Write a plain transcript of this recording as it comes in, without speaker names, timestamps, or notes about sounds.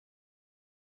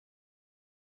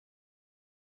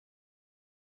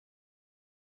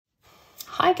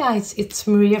Hi guys, it's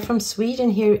Maria from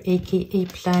Sweden here, aka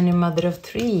Planner Mother of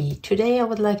Three. Today I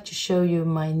would like to show you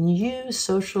my new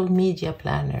social media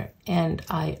planner, and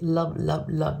I love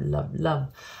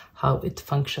how it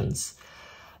functions.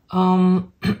 I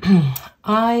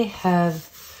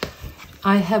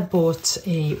have bought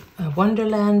a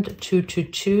Wonderland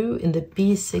 222 in the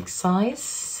B6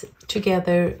 size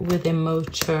together with a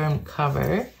Moterm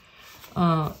cover.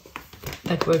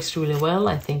 That works really well.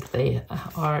 I think they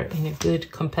are in a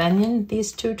good companion,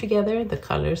 these two together. The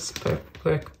colors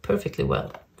work perfectly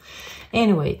well.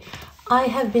 Anyway, I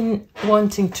have been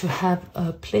wanting to have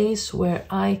a place where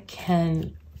I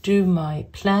can do my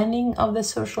planning of the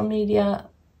social media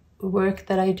work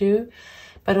that I do,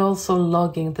 but also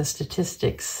logging the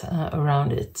statistics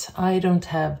around it. I don't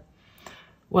have,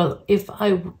 well, if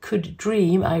I could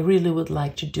dream, I really would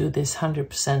like to do this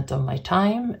 100% of my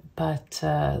time, but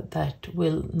that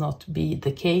will not be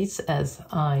the case as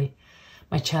my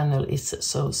channel is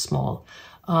so small.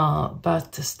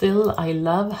 But still, I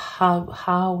love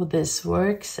how this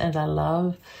works, and I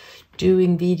love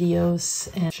doing videos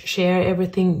and share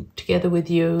everything together with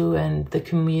you and the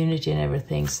community and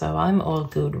everything. So I'm all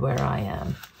good where I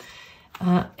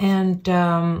am.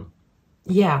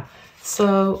 Yeah,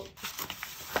 so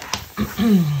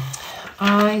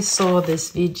I saw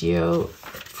this video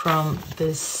from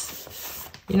this,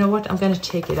 you know what, I'm going to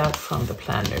take it out from the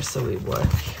planner so we work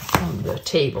on the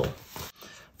table.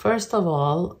 First of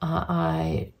all,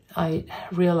 I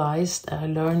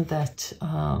learned that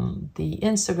the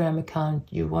Instagram account,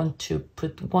 you want to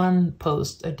put one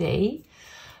post a day.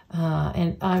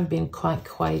 And I've been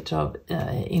quite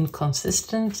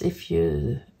inconsistent. If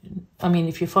you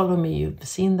follow me, you've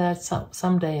seen that.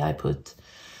 Someday I post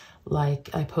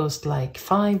like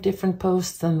 5 different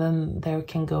posts, and then there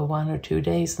can go 1 or 2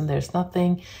 days and there's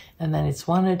nothing, and then it's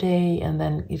 1 a day, and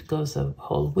then it goes a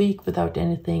whole week without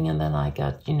anything, and then I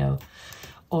got,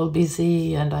 all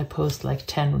busy and I post like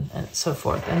 10 and so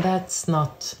forth. And that's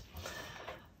not,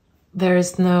 there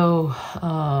is no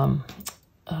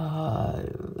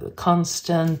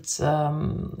constant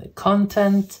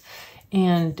content,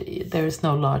 and there is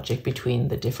no logic between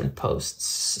the different posts.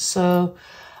 So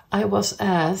I was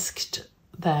asked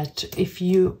that if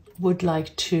you would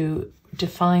like to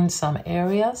define some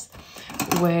areas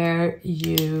where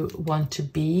you want to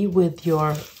be with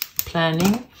your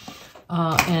planning,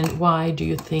 and why do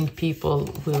you think people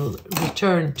will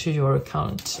return to your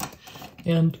account?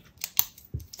 And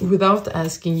without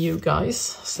asking you guys,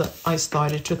 so I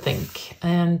started to think,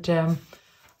 and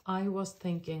I was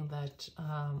thinking that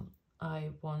I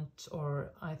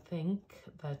think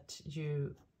that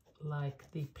you like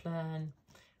the plan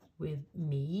with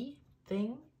me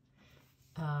thing,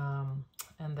 and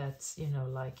that's,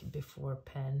 like before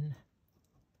pen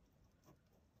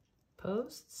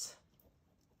posts,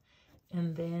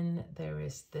 and then there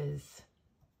is this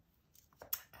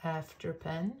after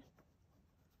pen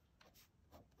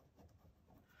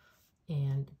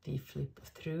and the flip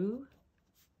through,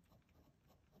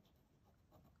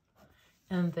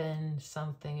 and then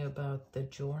something about the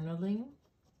journaling,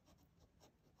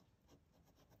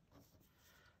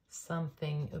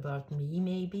 something about me,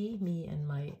 maybe me and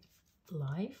my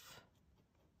life,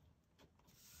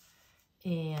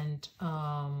 and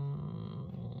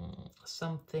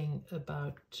something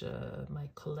about my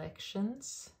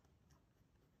collections,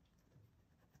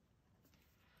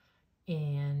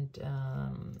 and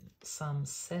some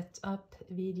setup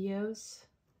videos,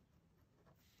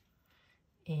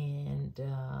 and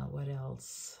what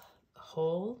else,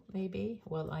 haul maybe.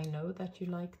 Well, I know that you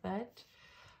like that.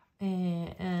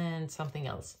 And something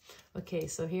else. Okay,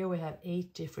 so here we have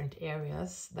 8 different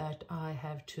areas that I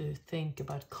have to think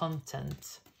about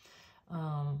content.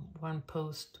 1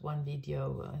 post, 1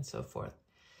 video, and so forth.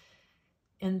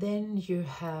 And then you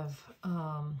have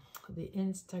the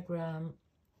Instagram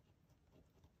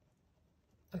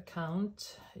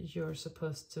account. You're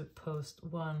supposed to post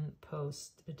 1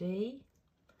 post a day.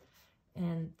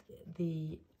 And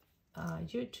the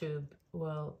YouTube,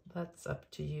 well, that's up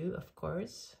to you, of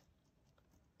course.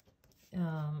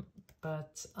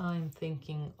 But I'm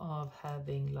thinking of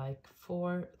having like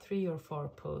 3 or 4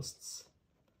 posts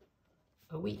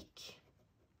a week.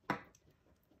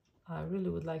 I really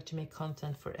would like to make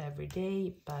content for every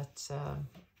day, but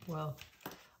well,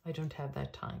 I don't have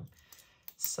that time.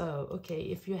 So, okay,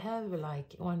 if you have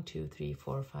like 1, 2, 3,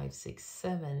 4, 5, 6,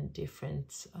 7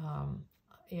 different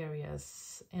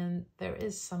areas, and there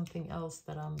is something else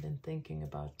that I've been thinking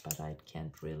about, but I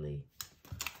can't really,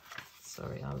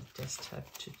 sorry, I'll just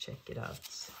have to check it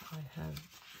out. I have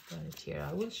got it here.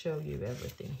 I will show you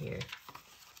everything here.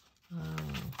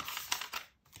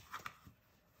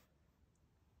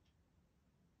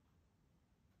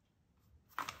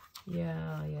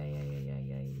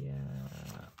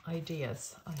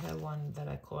 Ideas. I have one that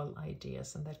I call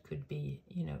ideas, and that could be,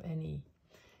 you know, any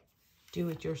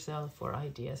do-it-yourself or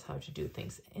ideas how to do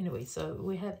things. Anyway, so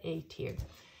we have 8 here.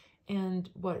 And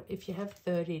what if you have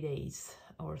 30 days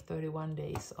or 31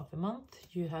 days of a month,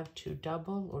 you have to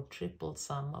double or triple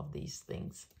some of these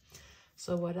things.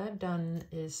 So what I've done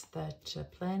is that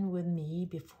plan with me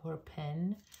before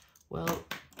pen, well,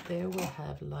 there we'll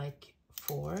have like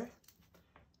 4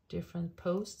 different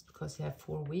posts because you have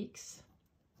 4 weeks.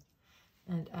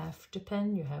 And after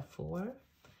pen you have 4.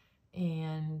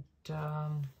 And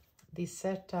the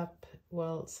setup,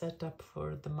 well, setup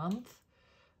for the month.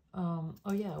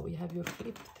 Oh yeah, we have your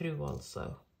flip through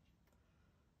also.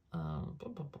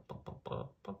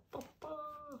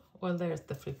 Well, there's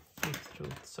the flip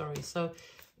through, sorry. So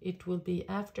it will be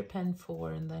after pen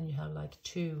 4, and then you have like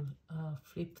 2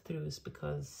 flip throughs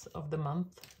because of the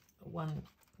month. One,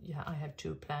 yeah, I have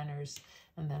 2 planners,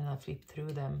 and then I flip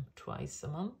through them twice a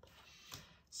month.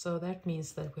 So that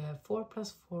means that we have 4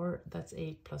 plus 4, that's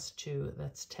 8 plus 2,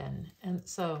 that's 10. And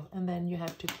so, and then you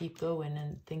have to keep going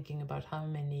and thinking about how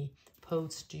many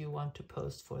posts do you want to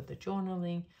post for the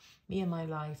journaling, me and my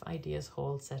life, ideas,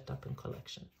 haul, setup, and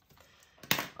collection.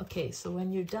 Okay, so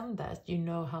when you've done that, you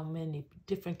know how many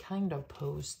different kind of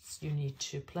posts you need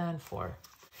to plan for.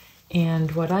 And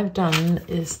what I've done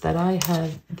is that I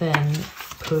have then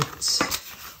put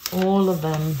all of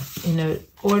them in an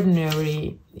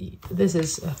ordinary, this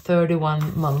is a 31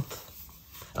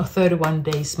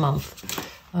 days month.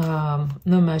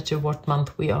 No matter what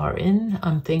month we are in,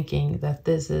 I'm thinking that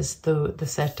this is the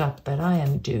setup that I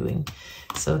am doing.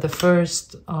 So the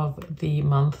first of the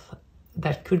month,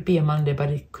 that could be a Monday, but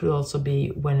it could also be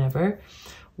whenever.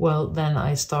 Well, then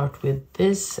I start with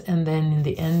this, and then in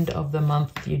the end of the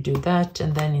month you do that,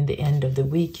 and then in the end of the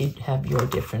week you have your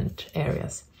different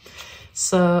areas.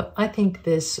 So I think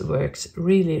this works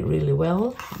really, really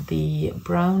well. The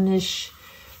brownish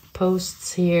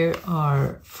posts here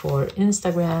are for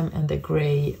Instagram, and the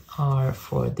gray are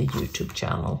for the YouTube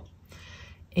channel.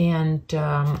 And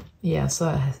yeah,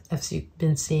 so as you've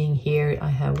been seeing here, I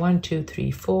have 1, 2,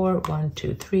 3, 4, 1,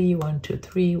 2, 3, 1, 2,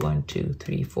 3, 1, 2,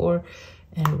 3, 4,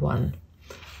 and 1,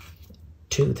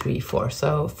 2, 3, 4.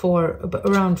 So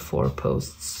around 4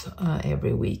 posts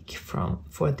every week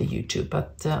for the YouTube.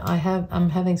 But I'm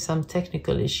having some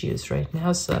technical issues right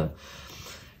now, so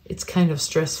it's kind of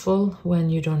stressful when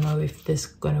you don't know if this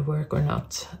is going to work or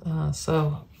not.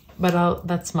 But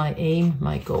that's my aim,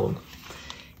 my goal.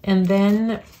 And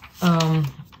then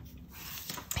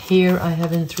here I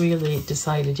haven't really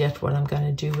decided yet what I'm going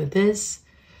to do with this,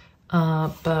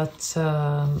 but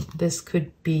this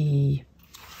could be,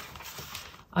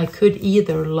 I could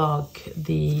either log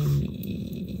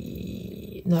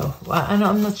no,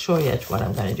 I'm not sure yet what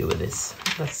I'm going to do with this.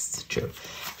 That's true.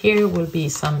 Here will be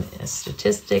some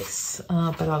statistics,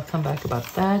 but I'll come back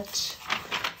about that.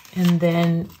 And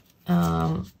then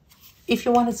if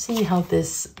you want to see how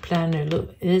this planner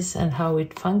is and how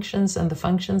it functions and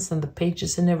the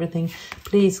pages and everything,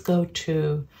 please go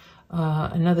to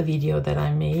another video that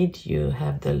I made. You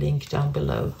have the link down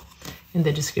below in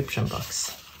the description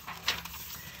box.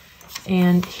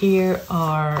 And here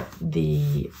are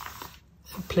the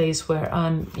place where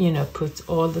I'm, put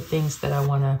all the things that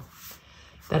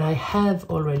that I have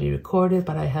already recorded,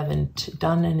 but I haven't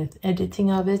done any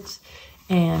editing of it.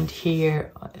 And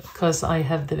here, because I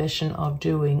have the vision of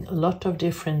doing a lot of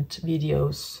different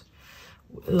videos,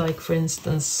 like for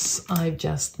instance, I've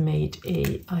just made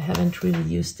I haven't really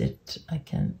used it, I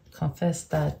can confess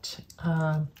that.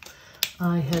 I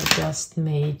have just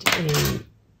made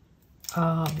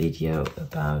a video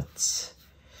about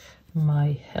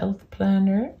my health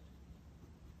planner.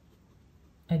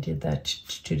 I did that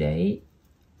today,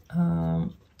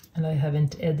 and I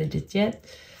haven't edited it yet.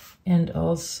 And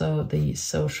also the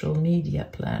social media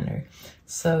planner.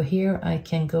 So here I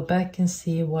can go back and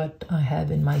see what I have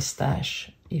in my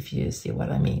stash, if you see what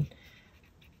I mean.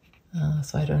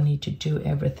 So I don't need to do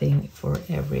everything for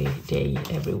every day,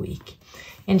 every week.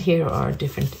 And here are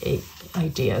different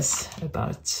ideas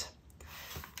about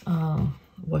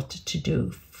what to do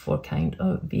for kind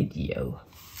of video.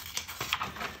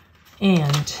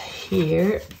 And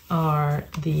here are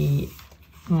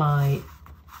my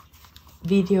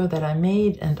video that I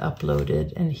made and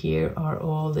uploaded, and here are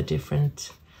all the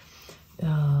different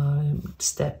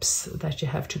steps that you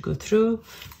have to go through.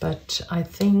 But I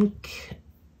think,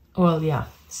 well, yeah,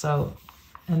 so,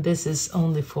 and this is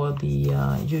only for the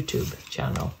YouTube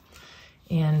channel,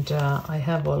 and I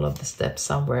have all of the steps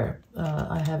somewhere.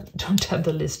 I don't have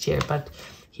the list here, but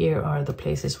here are the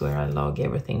places where I log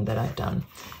everything that I've done.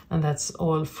 And that's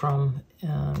all from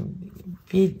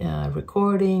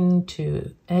recording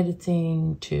to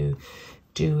editing to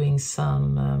doing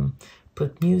some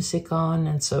put music on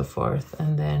and so forth,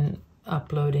 and then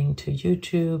uploading to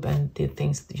YouTube and the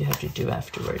things that you have to do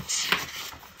afterwards.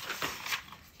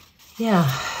 Yeah,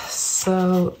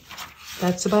 so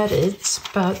that's about it.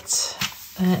 But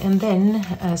and then,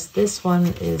 as this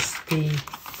one is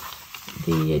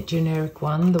the generic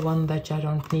one, the one that I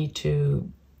don't need to,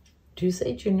 do you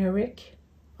say generic?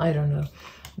 I don't know.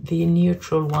 The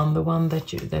neutral one, the one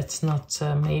that's not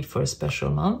made for a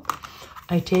special month.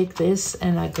 I take this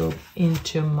and I go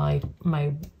into my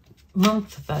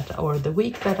month that, or the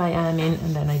week that I am in,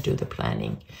 and then I do the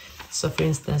planning. So for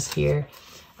instance here,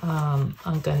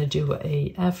 I'm gonna do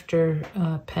a after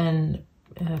pen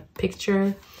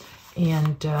picture,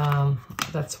 and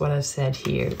that's what I've said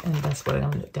here, and that's what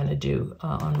I'm gonna do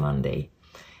on Monday.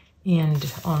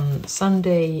 And on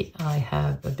Sunday I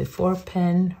have a before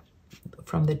pen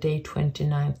from the day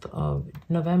 29th of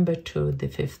November to the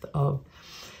 5th of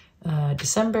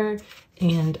December,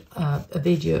 and a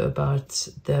video about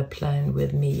the plan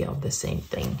with me of the same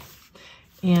thing.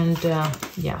 And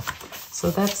yeah, so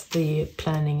that's the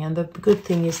planning. And the good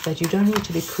thing is that you don't need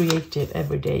to be creative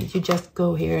every day. You just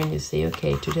go here and you say,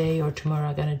 okay, today or tomorrow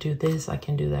I'm gonna do this, I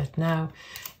can do that now,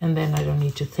 and then I don't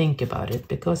need to think about it,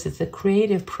 because it's a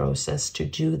creative process to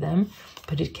do them,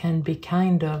 but it can be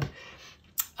kind of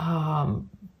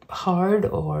hard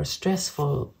or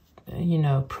stressful, you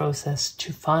know, process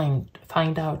to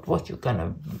find out what you're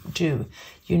gonna do.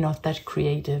 You're not that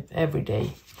creative every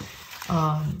day.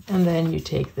 And then you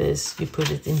take this, you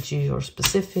put it into your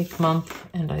specific month,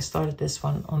 and I started this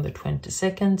one on the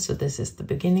 22nd, so this is the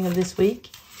beginning of this week,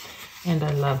 and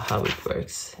I love how it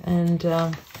works. And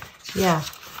yeah,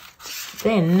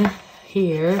 then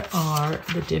here are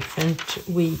the different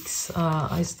weeks.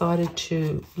 I started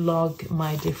to log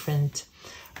my different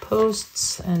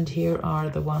posts, and here are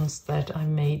the ones that I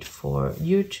made for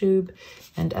YouTube,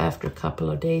 and after a couple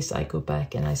of days I go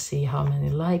back and I see how many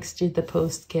likes did the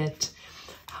post get,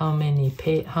 how many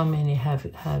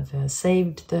have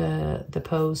saved the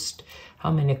post,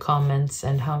 how many comments,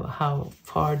 and how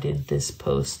far did this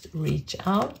post reach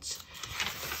out.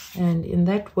 And in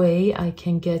that way I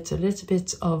can get a little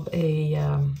bit of a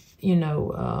you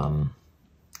know,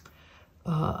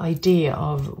 idea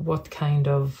of what kind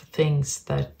of things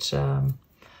that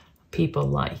people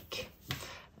like.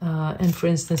 And for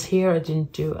instance here I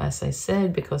didn't do as I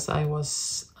said, because I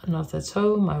was not at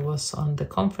home, I was on the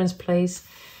conference place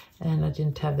and I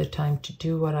didn't have the time to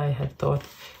do what I had thought.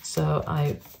 So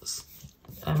I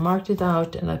marked it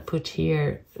out and I put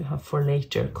here for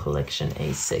later collection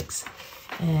A6.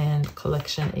 And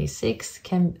collection A6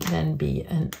 can then be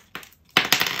an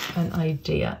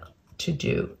idea to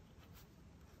do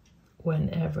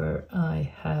whenever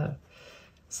I have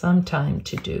some time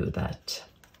to do that.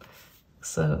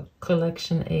 So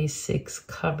collection A6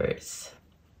 covers,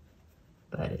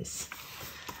 that is.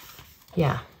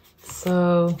 Yeah,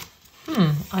 so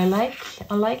I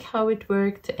like how it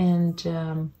worked. And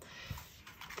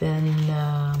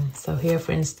then so here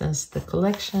for instance the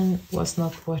collection was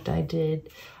not what I did.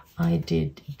 I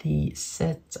did the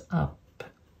setup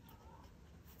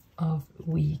of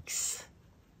weeks.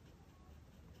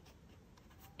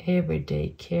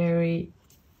 Everyday carry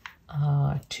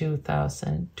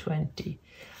 2020.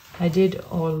 I did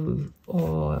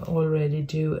already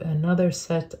do another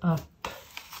setup,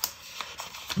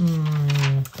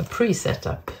 a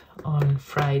pre-setup on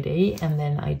Friday, and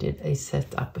then I did a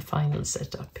final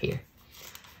setup here.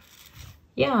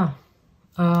 Yeah,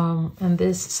 and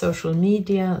this social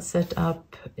media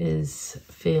setup is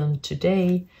filmed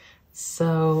today,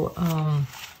 so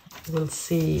we'll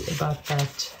see about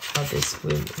that, how this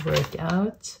will work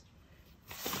out.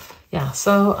 Yeah,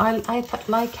 so I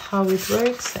like how it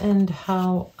works and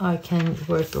how I can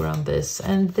work around this.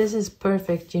 And this is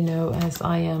perfect, you know, as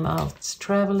I am out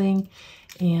traveling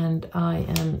and I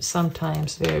am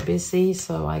sometimes very busy,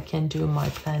 so I can do my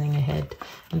planning ahead,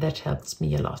 and that helps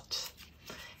me a lot.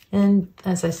 And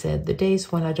as I said, the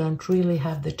days when I don't really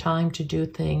have the time to do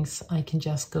things, I can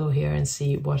just go here and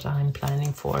see what I'm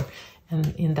planning for.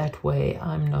 And in that way,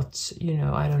 I'm not, you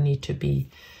know, I don't need to be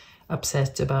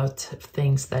upset about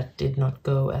things that did not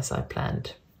go as I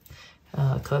planned,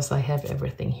 because I have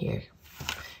everything here.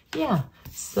 Yeah,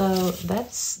 so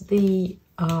that's the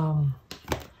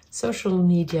social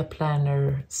media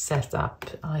planner setup.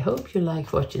 I hope you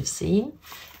like what you've seen.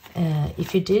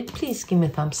 If you did, please give me a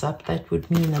thumbs up. That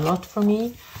would mean a lot for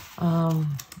me.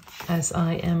 as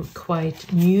I am quite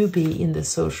newbie in the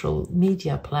social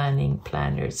media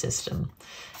planner system.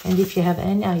 And if you have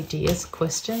any ideas,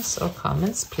 questions, or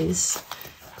comments, please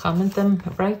comment them,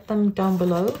 write them down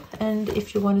below. And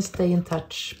if you want to stay in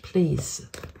touch, please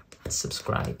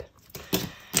subscribe.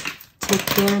 Take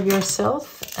care of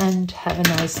yourself and have a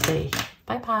nice day.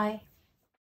 Bye bye.